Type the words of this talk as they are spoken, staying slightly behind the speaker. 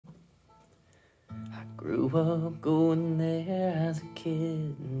I grew up going there as a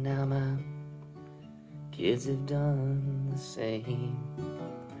kid, and now my kids have done the same.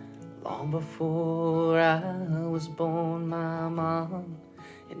 Long before I was born, my mom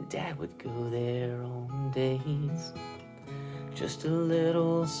and dad would go there on dates. Just a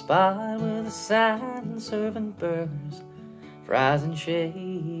little spot with a sign serving burgers, fries and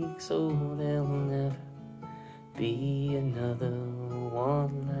shakes. Oh, there'll never be another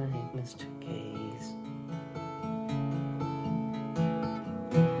one like Mr. K's.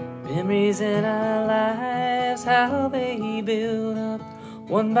 Memories in our lives, how they build up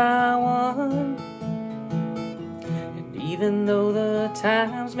one by one. And even though the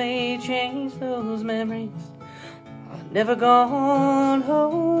times may change, those memories are never gone.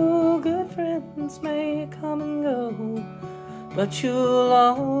 Oh, good friends may come and go, but you'll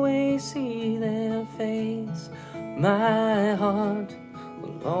always see their face. My heart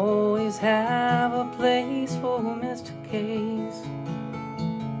will always have a place for Mr. K's.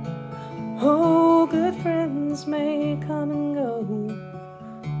 Oh, good friends may come and go,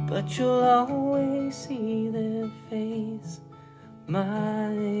 but you'll always see their face.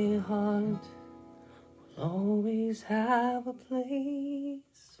 My heart will always have a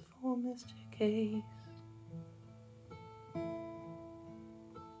place for Mr. K's.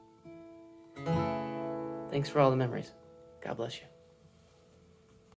 Thanks for all the memories. God bless you.